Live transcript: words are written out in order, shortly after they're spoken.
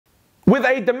With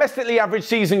a domestically average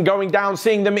season going down,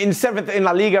 seeing them in 7th in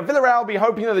La Liga, Villarreal will be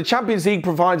hoping that the Champions League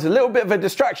provides a little bit of a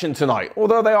distraction tonight,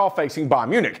 although they are facing Bayern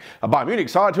Munich, a Bayern Munich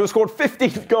side who have scored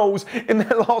 15 goals in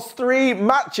their last 3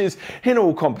 matches in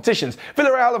all competitions.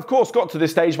 Villarreal, of course, got to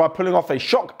this stage by pulling off a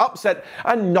shock upset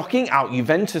and knocking out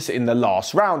Juventus in the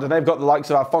last round, and they've got the likes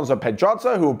of Alfonso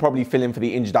Pedraza, who will probably fill in for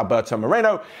the injured Alberto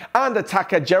Moreno, and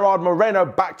attacker Gerard Moreno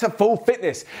back to full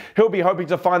fitness. He'll be hoping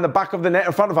to find the back of the net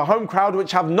in front of a home crowd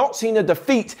which have not seen a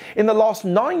defeat in the last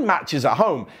 9 matches at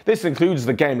home. This includes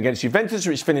the game against Juventus,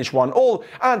 which finished 1-1,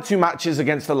 and 2 matches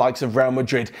against the likes of Real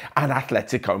Madrid and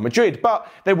Atletico Madrid.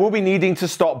 But they will be needing to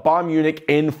stop Bayern Munich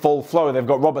in full flow. They've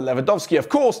got Robert Lewandowski, of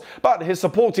course, but his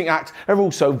supporting act are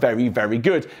also very, very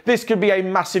good. This could be a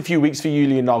massive few weeks for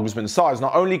Julian Nagelsmann's sides.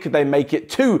 Not only could they make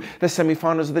it to the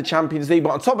semi-finals of the Champions League,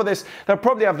 but on top of this, they'll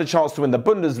probably have the chance to win the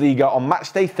Bundesliga on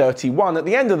match day 31 at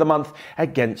the end of the month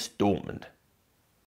against Dortmund.